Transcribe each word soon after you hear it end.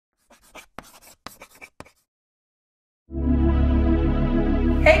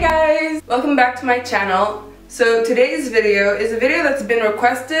Hey guys! Welcome back to my channel. So today's video is a video that's been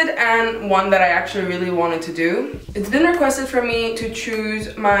requested and one that I actually really wanted to do. It's been requested for me to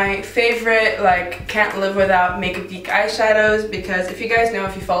choose my favorite, like, can't live without Makeup Geek eyeshadows, because if you guys know,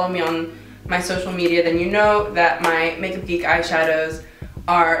 if you follow me on my social media, then you know that my Makeup Geek eyeshadows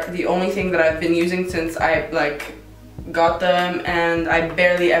are the only thing that I've been using since I got them, and I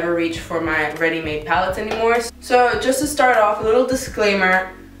barely ever reach for my ready-made palettes anymore. So just to start off, a little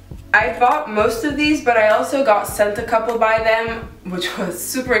disclaimer. I bought most of these, but I also got sent a couple by them, which was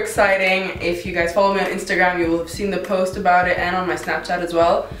super exciting. If you guys follow me on Instagram, you will have seen the post about it, and on my Snapchat as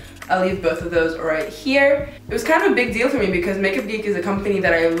well. I'll leave both of those right here. It was kind of a big deal for me because Makeup Geek is a company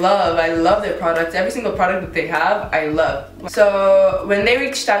that I love. I love their products. Every single product that they have, I love. So when they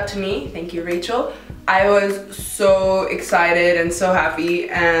reached out to me, thank you Rachel, I was so excited and so happy,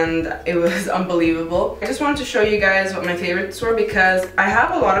 and it was unbelievable. I just wanted to show you guys what my favorites were because I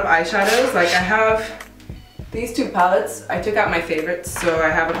have a lot of eyeshadows. Like, I have these two palettes. I took out my favorites, so I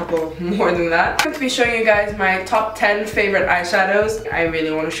have a couple more than that. I'm going to be showing you guys my top 10 favorite eyeshadows. I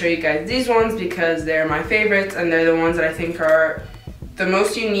really want to show you guys these ones because they're my favorites and they're the ones that I think are the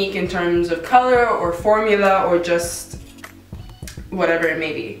most unique in terms of color or formula or just whatever it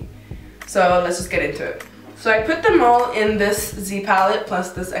may be. So let's just get into it. So I put them all in this Z palette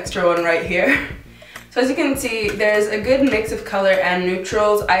plus this extra one right here. So as you can see, there's a good mix of color and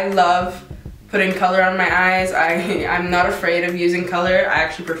neutrals. I love putting color on my eyes. I'm not afraid of using color. I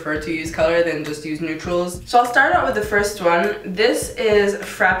actually prefer to use color than just use neutrals. So I'll start out with the first one. This is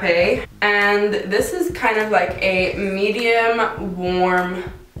Frappe, and this is kind of like a medium warm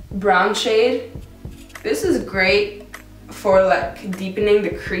brown shade. This is great for like deepening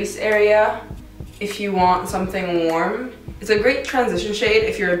the crease area if you want something warm. It's a great transition shade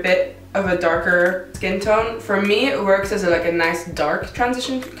if you're a bit of a darker skin tone. For me, it works as a nice dark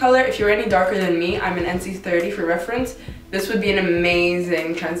transition color. If you're any darker than me, I'm an NC30 for reference, this would be an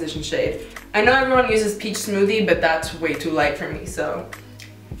amazing transition shade. I know everyone uses Peach Smoothie, but that's way too light for me, so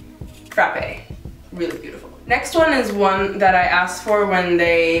Frappe, really beautiful. Next one is one that I asked for when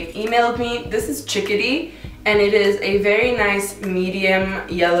they emailed me. This is Chickadee, and it is a very nice medium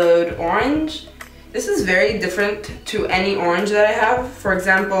yellowed orange. This is very different to any orange that I have. For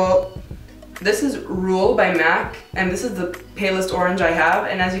example, this is Rule by MAC, and this is the palest orange I have,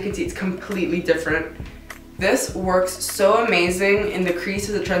 and as you can see, it's completely different. This works so amazing in the crease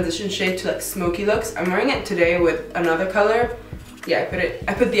as a transition shade to like smoky looks. I'm wearing it today with another color. Yeah,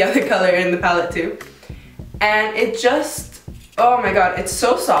 I put the other color in the palette too. And it just, oh my god, it's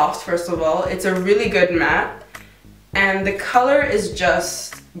so soft. First of all, it's a really good matte, and the color is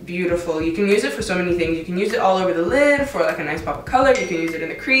just beautiful. You can use it for so many things. You can use it all over the lid for like a nice pop of color. You can use it in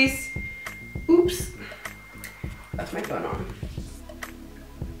the crease. Oops, left my phone on.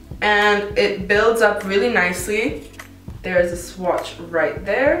 And it builds up really nicely. There's a swatch right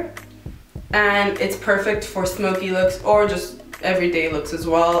there, and it's perfect for smoky looks or just everyday looks as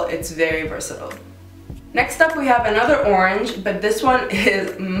well. It's very versatile. Next up, we have another orange, but this one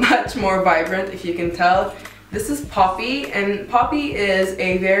is much more vibrant, if you can tell. This is Poppy, and Poppy is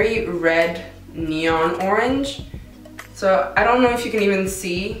a very red neon orange. So I don't know if you can even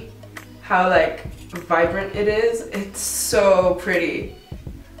see how like vibrant it is. It's so pretty.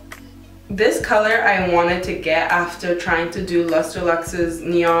 This color I wanted to get after trying to do Luster Luxe's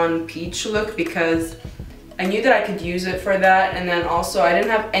neon peach look because I knew that I could use it for that, and then also I didn't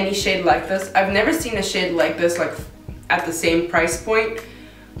have any shade like this. I've never seen a shade like this like at the same price point.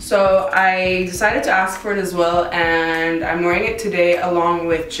 So I decided to ask for it as well, and I'm wearing it today along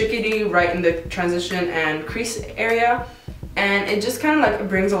with Chickadee right in the transition and crease area. And it just kind of like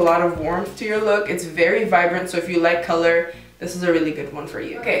brings a lot of warmth to your look. It's very vibrant, so if you like color, this is a really good one for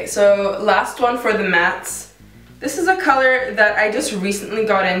you. Okay, so last one for the mattes. This is a color that I just recently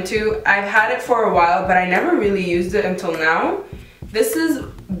got into. I've had it for a while, but I never really used it until now. This is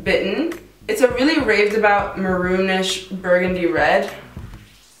Bitten. It's a really raved about maroonish burgundy red.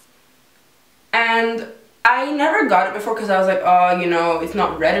 And I never got it before because I was like, oh, you know, it's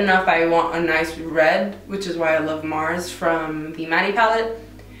not red enough. I want a nice red, which is why I love Mars from the Manny palette.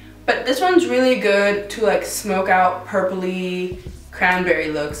 But this one's really good to like smoke out purpley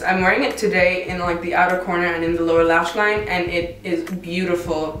cranberry looks. I'm wearing it today in like the outer corner and in the lower lash line, and it is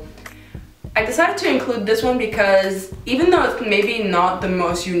beautiful. I decided to include this one because even though it's maybe not the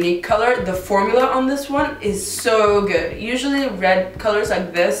most unique color, the formula on this one is so good. Usually red colors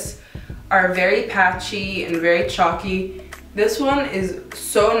like this are very patchy and very chalky. This one is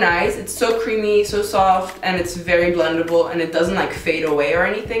so nice. It's so creamy, so soft, and it's very blendable, and it doesn't like fade away or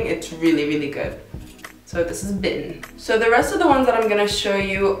anything. It's really, really good. So this is Bitten. So the rest of the ones that I'm gonna show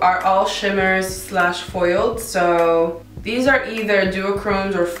you are all shimmers slash foiled. So these are either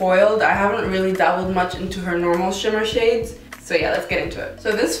duochromes or foiled. I haven't really dabbled much into her normal shimmer shades. So yeah, let's get into it.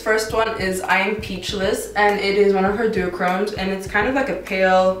 So this first one is I Am Peachless, and it is one of her duochromes, and it's kind of like a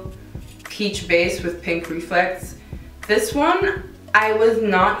pale peach base with pink reflex. This one I was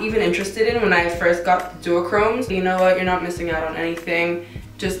not even interested in when I first got the duochromes. You know what, you're not missing out on anything.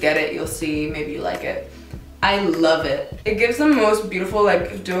 Just get it, you'll see, maybe you like it. I love it. It gives the most beautiful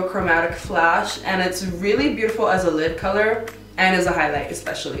like duochromatic flash, and it's really beautiful as a lid color and as a highlight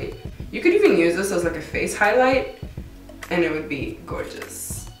especially. You could even use this as like a face highlight and it would be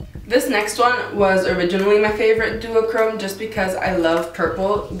gorgeous. This next one was originally my favorite duochrome just because I love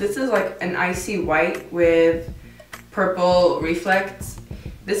purple. This is like an icy white with purple reflects.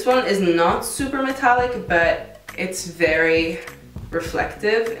 This one is not super metallic, but it's very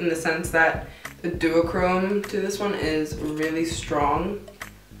reflective in the sense that the duochrome to this one is really strong.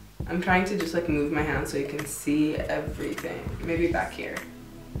 I'm trying to just like move my hand so you can see everything. Maybe back here.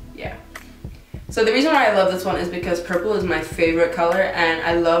 Yeah. So the reason why I love this one is because purple is my favorite color, and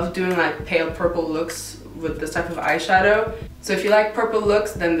I love doing like pale purple looks with this type of eyeshadow. So if you like purple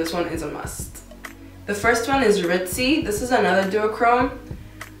looks, then this one is a must. The first one is Ritzy. This is another duochrome.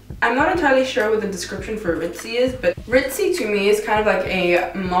 I'm not entirely sure what the description for Ritzy is, but Ritzy to me is kind of like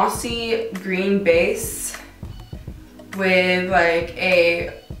a mossy green base with like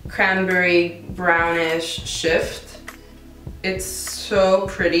a cranberry brownish shift. It's so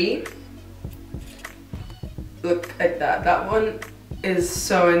pretty. Look at that. That one is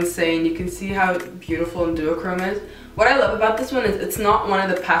so insane. You can see how beautiful and duochrome is. What I love about this one is it's not one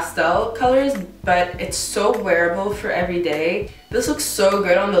of the pastel colors, but it's so wearable for every day. This looks so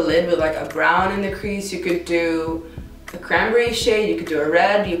good on the lid with like a brown in the crease. You could do a cranberry shade, you could do a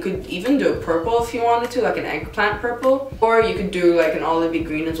red, you could even do a purple if you wanted to, like an eggplant purple. Or you could do like an olivey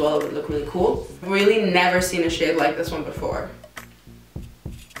green as well, it would look really cool. Really never seen a shade like this one before.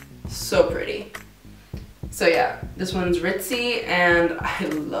 So pretty. So yeah, this one's Ritzy, and I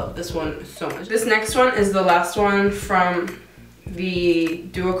love this one so much. This next one is the last one from the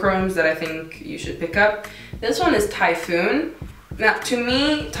duochromes that I think you should pick up. This one is Typhoon. Now to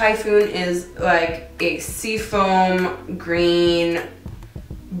me, Typhoon is like a seafoam green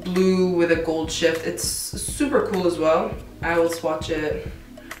blue with a gold shift. It's super cool as well. I will swatch it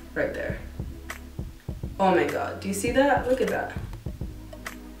right there. Oh my god, do you see that? Look at that.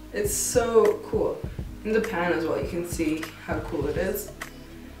 It's so cool. In the pan as well, you can see how cool it is.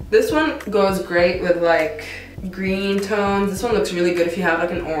 This one goes great with like green tones. This one looks really good if you have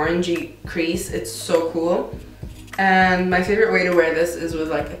like an orangey crease. It's so cool. And my favorite way to wear this is with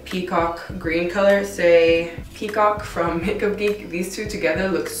like a peacock green color. Say Peacock from Makeup Geek. These two together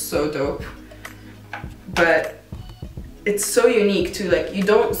look so dope. But it's so unique too. Like you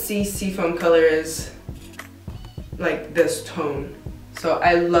don't see seafoam colors like this tone. So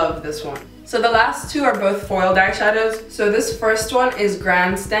I love this one. So the last two are both foiled eyeshadows. So this first one is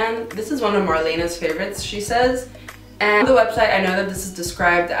Grandstand. This is one of Marlena's favorites, she says. And on the website, I know that this is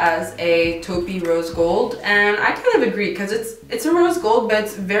described as a taupey rose gold, and I kind of agree because it's a rose gold, but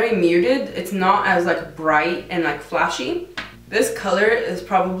it's very muted. It's not as like bright and like flashy. This color is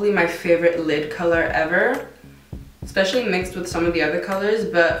probably my favorite lid color ever, especially mixed with some of the other colors,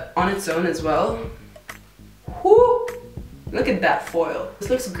 but on its own as well. Whoo! Look at that foil. This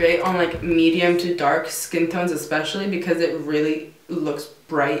looks great on like medium to dark skin tones especially because it really looks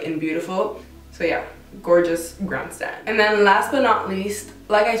bright and beautiful. So yeah, gorgeous Grandstand. And then last but not least,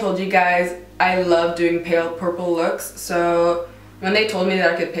 like I told you guys, I love doing pale purple looks. So when they told me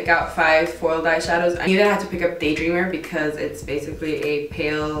that I could pick out 5 foiled eyeshadows, I knew that I had to pick up Daydreamer because it's basically a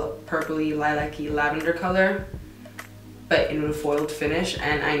pale purpley lilac-y lavender color, but in a foiled finish,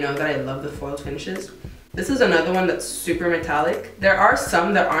 and I know that I love the foiled finishes. This is another one that's super metallic. There are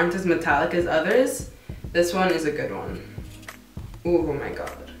some that aren't as metallic as others. This one is a good one. Ooh, oh my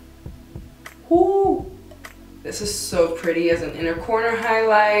god. Ooh. This is so pretty as an inner corner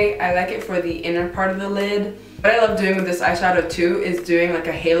highlight. I like it for the inner part of the lid. What I love doing with this eyeshadow too is doing like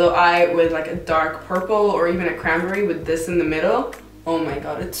a halo eye with like a dark purple or even a cranberry with this in the middle. Oh my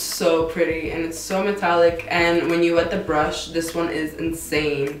god, it's so pretty and it's so metallic, and when you wet the brush, this one is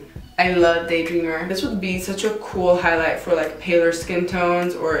insane. I love Daydreamer. This would be such a cool highlight for like paler skin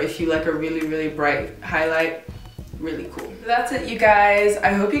tones, or if you like a really bright highlight. Really cool. That's it, you guys.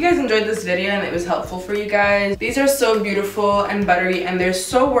 I hope you guys enjoyed this video and it was helpful for you guys. These are so beautiful and buttery, and they're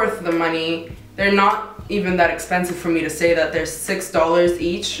so worth the money. They're not even that expensive for me to say that. They're $6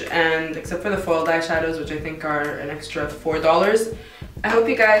 each, and except for the foiled eyeshadows, which I think are an extra $4, I hope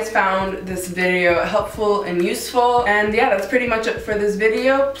you guys found this video helpful and useful. And yeah, that's pretty much it for this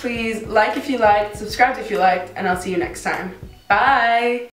video. Please like if you liked, subscribe if you liked, and I'll see you next time. Bye!